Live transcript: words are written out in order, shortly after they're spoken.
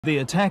The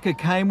attacker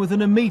came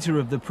within a metre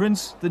of the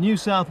Prince, the New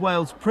South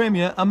Wales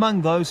Premier,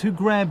 among those who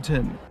grabbed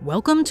him.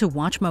 Welcome to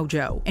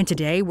WatchMojo, and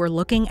today we're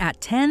looking at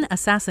 10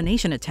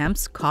 assassination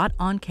attempts caught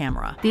on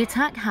camera. The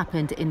attack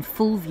happened in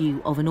full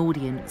view of an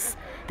audience.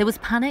 There was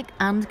panic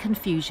and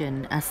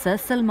confusion as Sir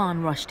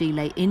Salman Rushdie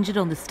lay injured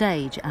on the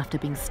stage after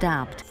being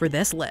stabbed. For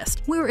this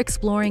list, we're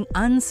exploring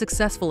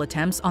unsuccessful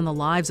attempts on the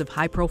lives of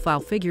high-profile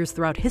figures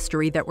throughout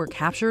history that were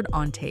captured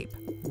on tape.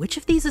 Which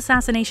of these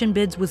assassination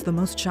bids was the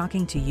most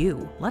shocking to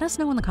you? Let us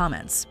know in the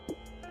comments.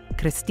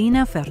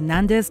 Cristina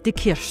Fernandez de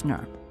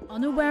Kirchner.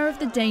 Unaware of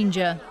the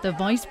danger, the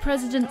vice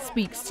president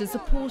speaks to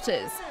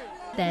supporters,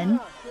 then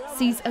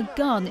sees a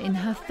gun in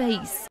her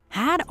face.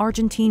 Had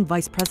Argentine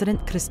Vice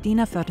President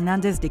Cristina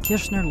Fernandez de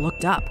Kirchner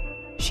looked up,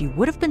 she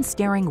would have been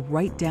staring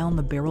right down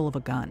the barrel of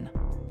a gun.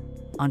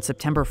 On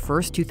September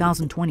 1st,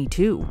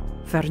 2022,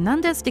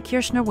 Fernandez de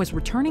Kirchner was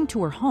returning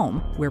to her home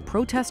where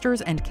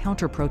protesters and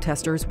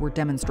counter-protesters were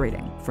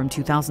demonstrating. From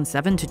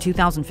 2007 to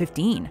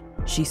 2015,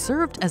 she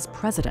served as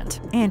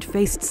president and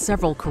faced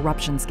several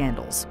corruption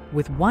scandals,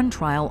 with one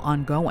trial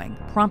ongoing,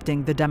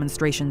 prompting the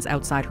demonstrations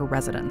outside her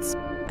residence.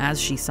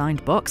 As she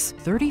signed books,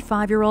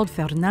 35-year-old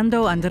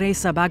Fernando Andrés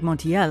Sabag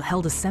Montiel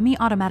held a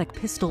semi-automatic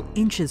pistol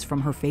inches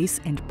from her face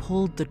and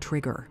pulled the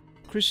trigger.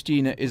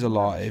 Cristina is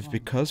alive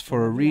because,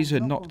 for a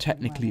reason not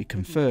technically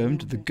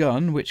confirmed, the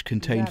gun, which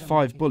contained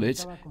 5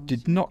 bullets,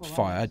 did not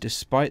fire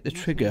despite the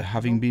trigger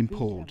having been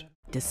pulled.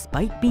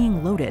 Despite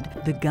being loaded,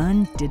 the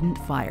gun didn't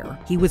fire.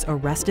 He was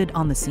arrested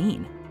on the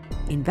scene.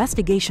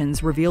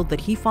 Investigations revealed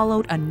that he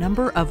followed a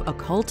number of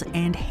occult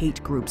and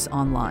hate groups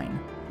online.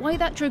 Why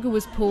that trigger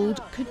was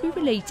pulled could be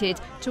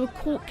related to a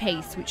court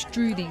case which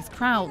drew these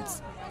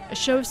crowds. A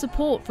show of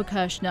support for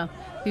Kirchner,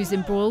 who's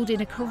embroiled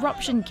in a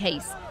corruption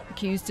case,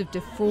 accused of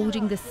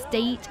defrauding the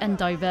state and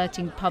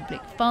diverting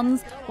public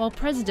funds while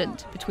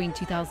president between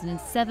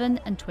 2007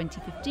 and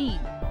 2015.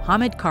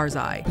 Hamid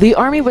Karzai. The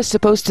army was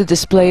supposed to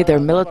display their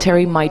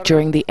military might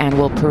during the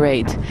annual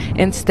parade.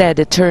 Instead,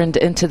 it turned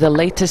into the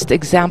latest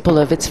example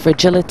of its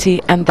fragility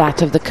and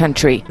that of the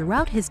country.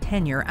 Throughout his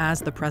tenure as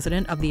the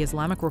president of the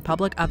Islamic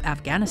Republic of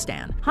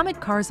Afghanistan, Hamid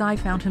Karzai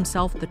found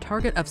himself the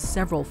target of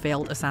several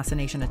failed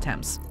assassination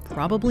attempts.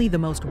 Probably the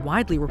most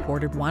widely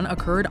reported one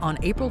occurred on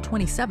April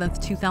 27,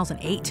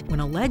 2008, when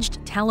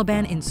alleged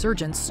Taliban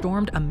insurgents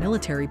stormed a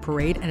military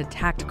parade and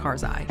attacked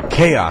Karzai.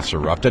 Chaos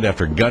erupted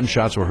after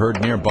gunshots were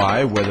heard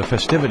nearby where the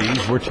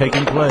festivities were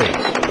taking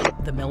place.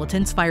 The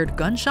militants fired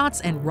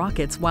gunshots and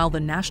rockets while the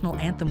national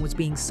anthem was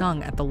being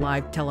sung at the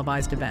live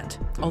televised event.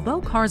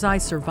 Although Karzai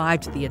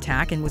survived the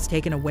attack and was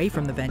taken away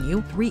from the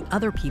venue, 3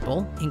 other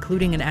people,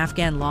 including an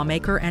Afghan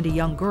lawmaker and a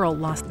young girl,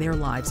 lost their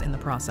lives in the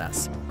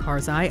process.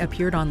 Karzai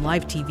appeared on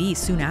live TV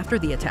soon after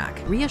the attack,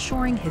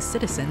 reassuring his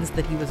citizens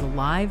that he was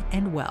alive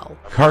and well.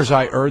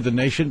 Karzai urged the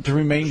nation to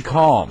remain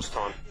calm.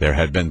 There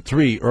had been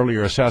 3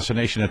 earlier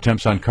assassination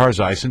attempts on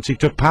Karzai since he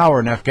took power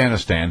in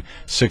Afghanistan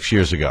 6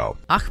 years ago.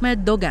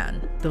 Ahmed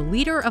Dogan, the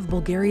leader of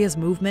Bulgaria's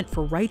Movement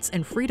for Rights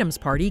and Freedoms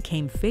Party,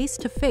 came face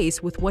to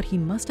face with what he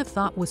must have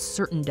thought was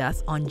certain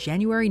death on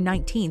January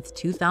 19,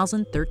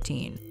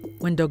 2013.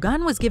 When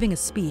Dogan was giving a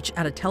speech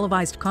at a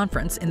televised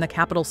conference in the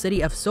capital city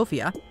of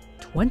Sofia,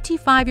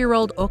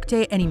 25-year-old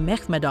Oktay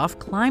Enimehmedov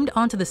climbed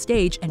onto the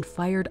stage and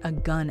fired a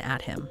gun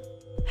at him.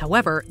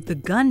 However, the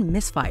gun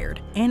misfired,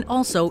 and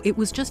also it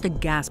was just a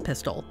gas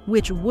pistol,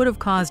 which would have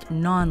caused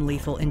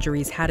non-lethal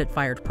injuries had it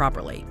fired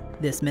properly.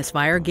 This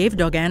misfire gave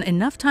Dogan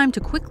enough time to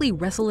quickly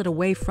wrestle it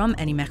away from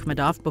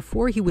Enimehmedov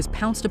before he was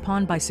pounced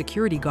upon by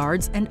security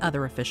guards and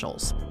other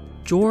officials.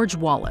 George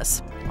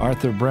Wallace.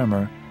 Arthur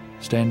Bremer,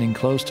 standing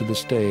close to the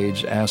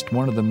stage, asked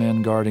one of the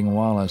men guarding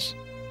Wallace,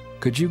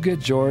 "Could you get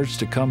George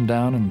to come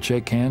down and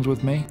shake hands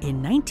with me?"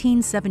 In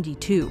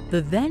 1972,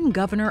 the then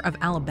governor of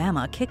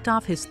Alabama kicked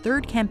off his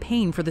 3rd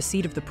campaign for the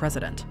seat of the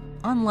president.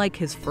 Unlike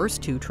his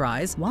first 2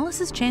 tries,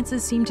 Wallace's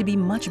chances seemed to be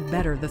much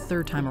better the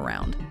 3rd time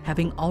around,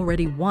 having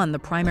already won the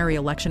primary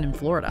election in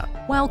Florida.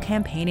 While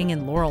campaigning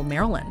in Laurel,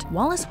 Maryland,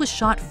 Wallace was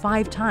shot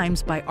 5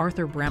 times by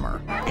Arthur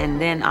Bremer. And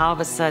then all of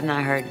a sudden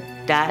I heard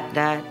dot,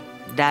 dot,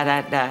 dot,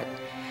 dot, dot.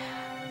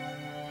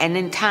 And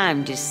then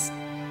time just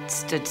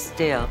stood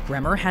still.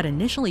 Bremer had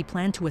initially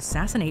planned to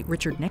assassinate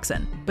Richard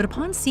Nixon, but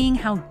upon seeing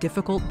how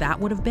difficult that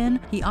would have been,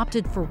 he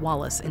opted for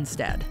Wallace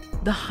instead.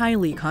 The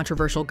highly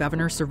controversial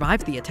governor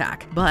survived the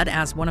attack, but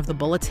as one of the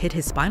bullets hit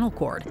his spinal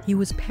cord, he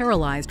was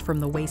paralyzed from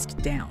the waist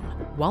down.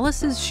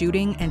 Wallace's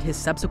shooting and his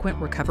subsequent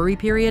recovery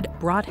period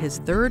brought his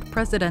 3rd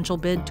presidential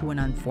bid to an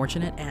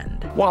unfortunate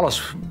end.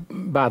 Wallace,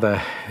 by the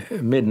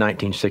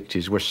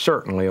mid-1960s, was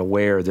certainly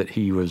aware that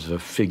he was a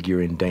figure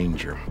in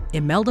danger.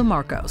 Imelda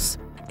Marcos.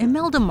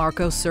 Imelda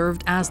Marcos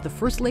served as the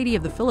First Lady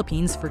of the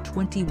Philippines for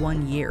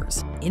 21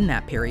 years. In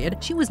that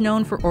period, she was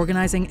known for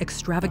organizing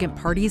extravagant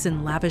parties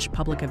and lavish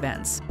public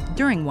events.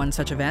 During one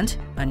such event,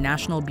 a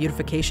national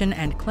beautification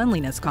and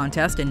cleanliness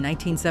contest in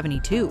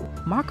 1972,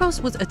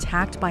 Marcos was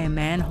attacked by a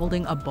man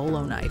holding a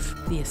bolo knife.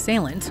 The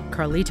assailant,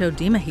 Carlito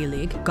Di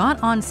Mahilig,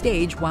 got on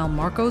stage while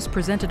Marcos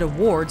presented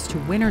awards to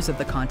winners of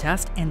the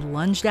contest and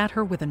lunged at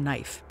her with a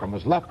knife. From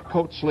his left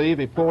coat sleeve,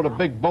 he pulled a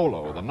big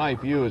bolo, the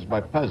knife used by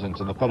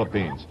peasants in the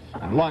Philippines,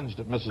 and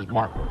lunged at Mrs.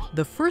 Marcos.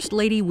 The First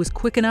Lady was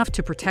quick enough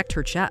to protect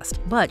her chest,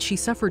 but she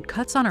suffered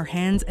cuts on her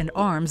hands and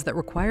arms that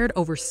required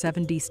over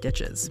 70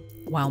 stitches.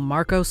 While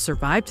Marcos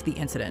survived the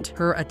incident,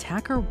 her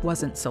attacker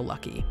wasn't so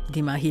lucky.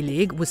 Di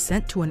Mahilig was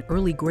sent to an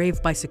early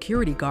grave by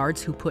security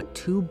guards who put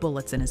 2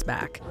 bullets in his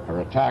back. Her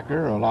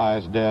attacker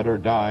lies dead or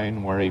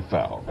dying where he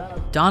fell.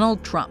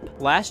 Donald Trump.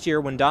 Last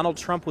year, when Donald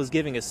Trump was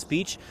giving a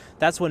speech,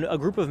 that's when a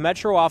group of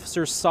Metro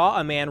officers saw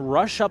a man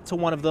rush up to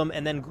one of them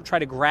and then try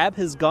to grab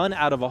his gun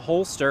out of a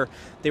holster.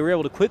 They were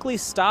able to quickly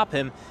stop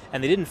him,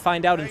 and they didn't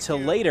find out until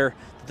later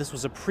that this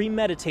was a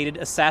premeditated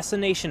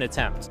assassination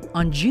attempt.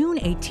 On June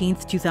 18,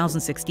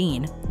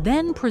 2016,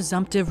 then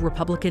presumptive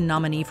Republican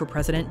nominee for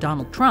President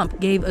Donald Trump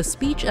gave a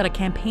speech at a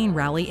campaign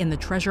rally in the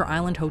Treasure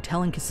Island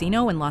Hotel and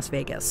Casino in Las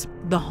Vegas.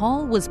 The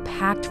hall was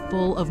packed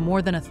full of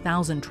more than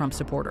 1,000 Trump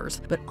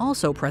supporters, but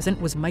also present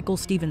was Michael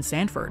Stephen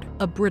Sanford,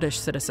 a British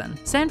citizen.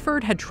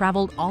 Sanford had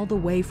traveled all the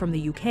way from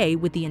the UK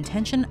with the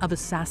intention of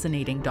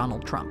assassinating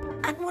Donald Trump.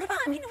 And what about,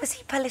 was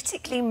he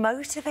politically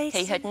motivated?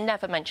 He had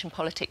never mentioned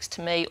politics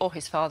to me or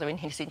his father in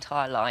his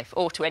entire life,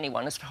 or to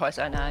anyone as far as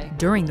I know.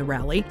 During the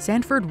rally,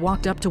 Sanford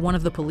walked up to one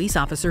of the police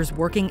officers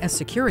working as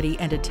security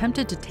and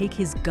attempted to take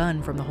his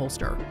gun from the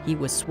holster. He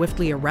was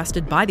swiftly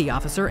arrested by the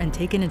officer and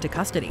taken into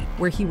custody,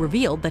 where he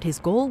revealed that his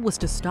goal was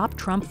to stop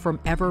Trump from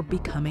ever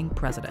becoming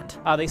president.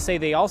 They say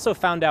they also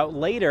found out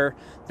later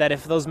that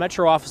if those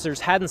Metro officers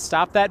hadn't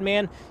stopped that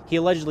man, he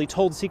allegedly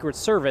told Secret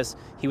Service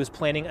he was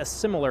planning a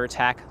similar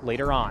attack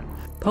later on.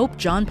 Pope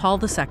John Paul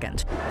II.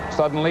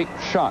 Suddenly,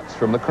 shots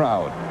from the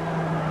crowd.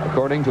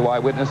 According to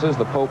eyewitnesses,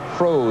 the Pope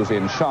froze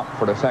in shock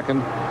for a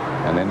second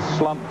and then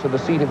slumped to the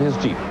seat of his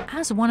Jeep.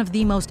 As one of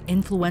the most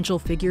influential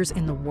figures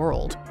in the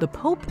world, the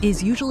Pope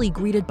is usually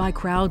greeted by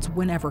crowds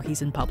whenever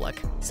he's in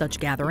public. Such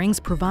gatherings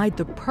provide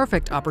the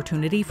perfect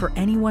opportunity for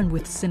anyone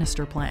with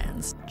sinister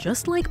plans.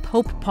 Just like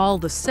Pope Paul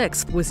VI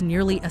was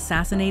nearly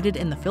assassinated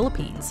in the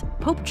Philippines,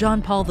 Pope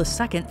John Paul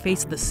II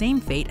faced the same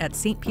fate at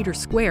St. Peter's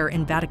Square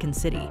in Vatican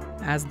City.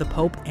 As the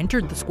Pope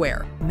entered the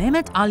square,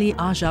 Mehmet Ali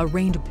Aja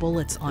rained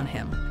bullets on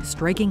him,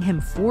 striking him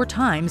 4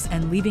 times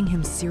and leaving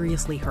him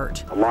seriously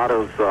hurt. A lot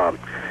of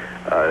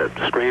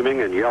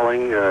screaming and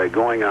yelling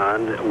going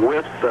on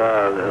with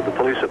the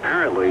police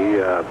apparently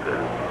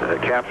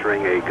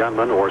capturing a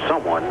gunman or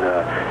someone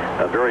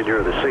very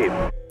near the scene.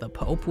 The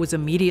Pope was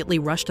immediately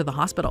rushed to the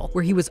hospital,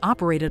 where he was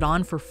operated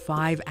on for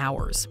 5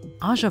 hours.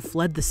 Aja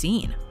fled the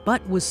scene,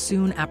 but was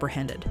soon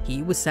apprehended.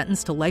 He was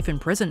sentenced to life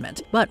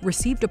imprisonment, but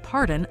received a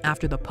pardon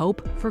after the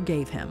Pope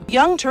forgave him.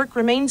 Young Turk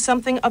remains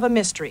something of a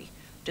mystery.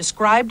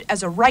 Described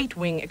as a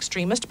right-wing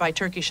extremist by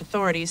Turkish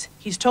authorities,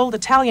 he's told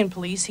Italian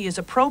police he is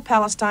a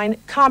pro-Palestine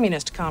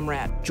communist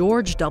comrade.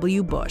 George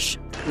W. Bush.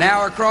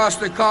 Now across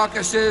the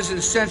Caucasus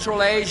and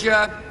Central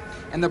Asia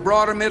and the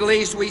broader Middle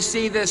East, we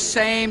see this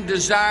same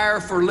desire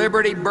for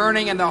liberty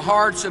burning in the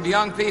hearts of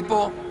young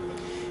people.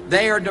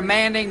 They are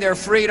demanding their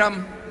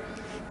freedom,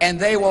 and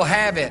they will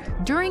have it.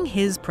 During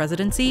his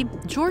presidency,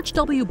 George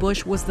W.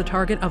 Bush was the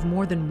target of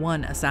more than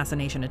one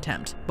assassination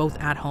attempt, both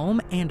at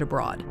home and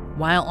abroad.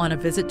 While on a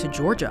visit to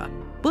Georgia,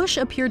 Bush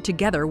appeared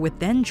together with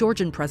then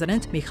Georgian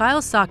President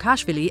Mikhail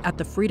Saakashvili at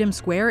the Freedom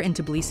Square in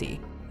Tbilisi.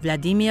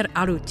 Vladimir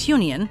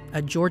Arutyunian,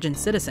 a Georgian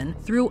citizen,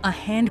 threw a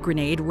hand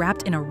grenade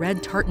wrapped in a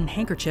red tartan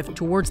handkerchief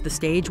towards the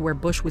stage where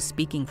Bush was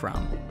speaking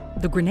from.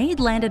 The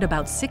grenade landed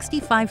about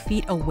 65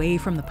 feet away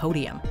from the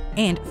podium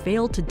and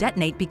failed to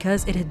detonate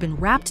because it had been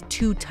wrapped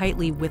too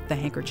tightly with the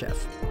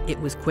handkerchief. It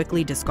was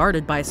quickly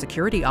discarded by a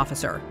security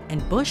officer,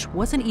 and Bush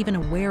wasn't even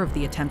aware of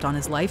the attempt on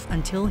his life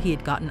until he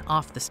had gotten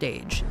off the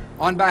stage.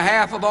 On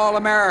behalf of all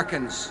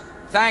Americans,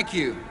 thank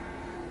you.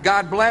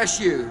 God bless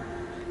you.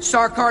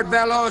 Sarkar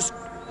Velos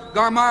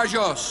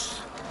Garmajos.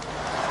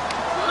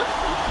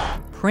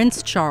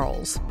 Prince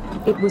Charles.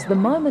 It was the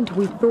moment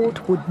we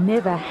thought would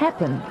never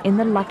happen in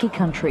the lucky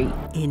country.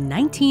 In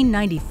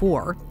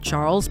 1994,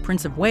 Charles,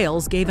 Prince of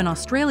Wales, gave an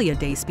Australia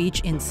Day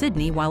speech in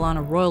Sydney while on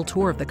a royal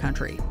tour of the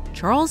country.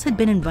 Charles had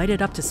been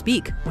invited up to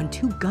speak when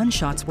 2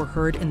 gunshots were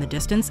heard in the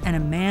distance and a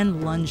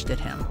man lunged at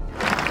him.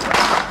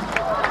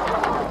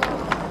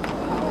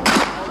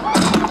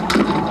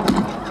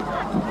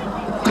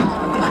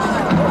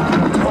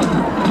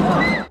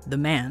 The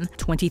man,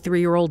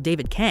 23-year-old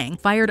David Kang,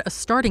 fired a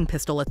starting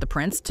pistol at the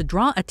prince to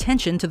draw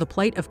attention to the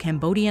plight of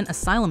Cambodian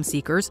asylum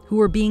seekers who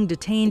were being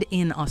detained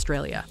in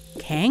Australia.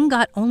 Kang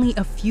got only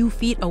a few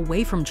feet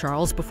away from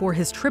Charles before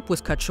his trip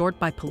was cut short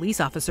by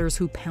police officers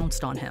who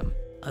pounced on him.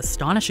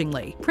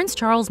 Astonishingly, Prince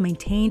Charles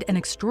maintained an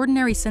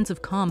extraordinary sense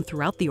of calm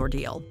throughout the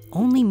ordeal,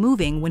 only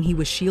moving when he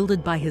was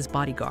shielded by his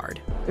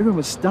bodyguard. everyone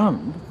was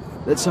stunned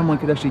that someone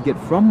could actually get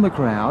from the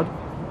crowd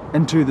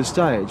and to the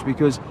stage,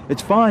 because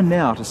it's fine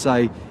now to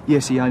say,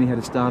 yes, he only had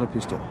a starter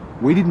pistol.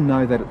 We didn't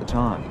know that at the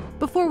time.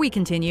 Before we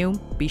continue,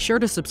 be sure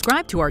to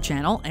subscribe to our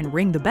channel and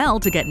ring the bell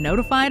to get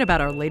notified about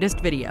our latest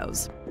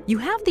videos. You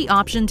have the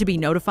option to be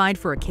notified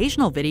for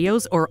occasional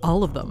videos or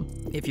all of them.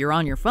 If you're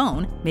on your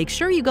phone, make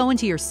sure you go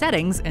into your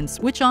settings and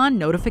switch on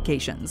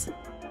notifications.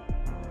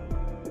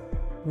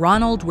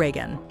 Ronald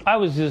Reagan. I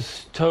was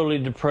just totally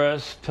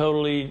depressed,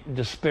 totally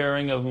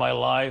despairing of my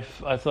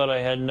life. I thought I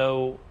had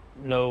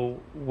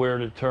nowhere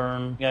to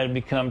turn. I had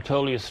become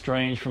totally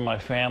estranged from my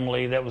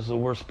family. That was the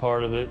worst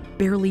part of it.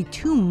 Barely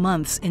 2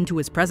 months into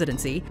his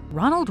presidency,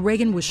 Ronald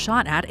Reagan was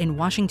shot at in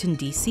Washington,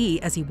 D.C.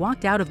 as he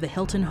walked out of the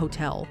Hilton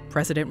Hotel.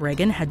 President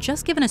Reagan had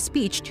just given a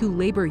speech to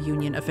labor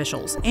union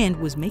officials and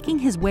was making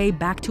his way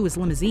back to his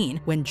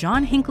limousine when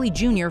John Hinckley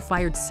Jr.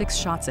 fired 6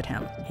 shots at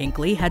him.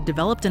 Hinckley had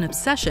developed an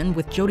obsession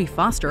with Jodie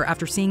Foster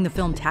after seeing the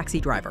film Taxi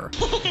Driver.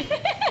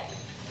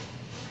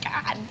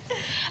 God,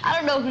 I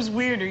don't know who's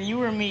weirder,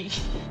 you or me.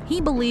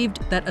 He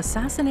believed that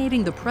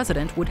assassinating the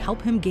president would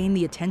help him gain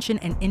the attention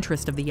and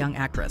interest of the young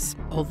actress.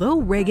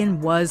 Although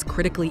Reagan was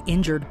critically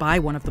injured by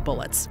one of the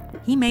bullets,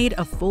 he made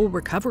a full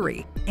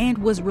recovery and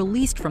was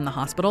released from the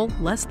hospital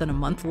less than a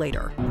month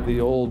later.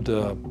 The old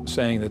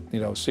saying that,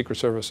 a Secret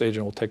Service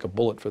agent will take a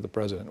bullet for the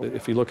president.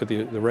 If you look at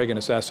the Reagan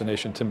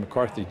assassination, Tim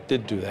McCarthy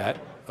did do that,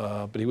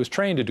 but he was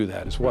trained to do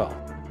that as well.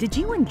 Did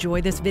you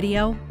enjoy this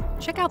video?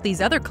 Check out these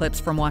other clips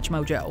from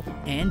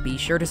WatchMojo, and be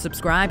sure to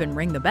subscribe and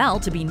ring the bell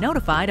to be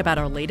notified about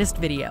our latest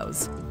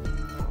videos.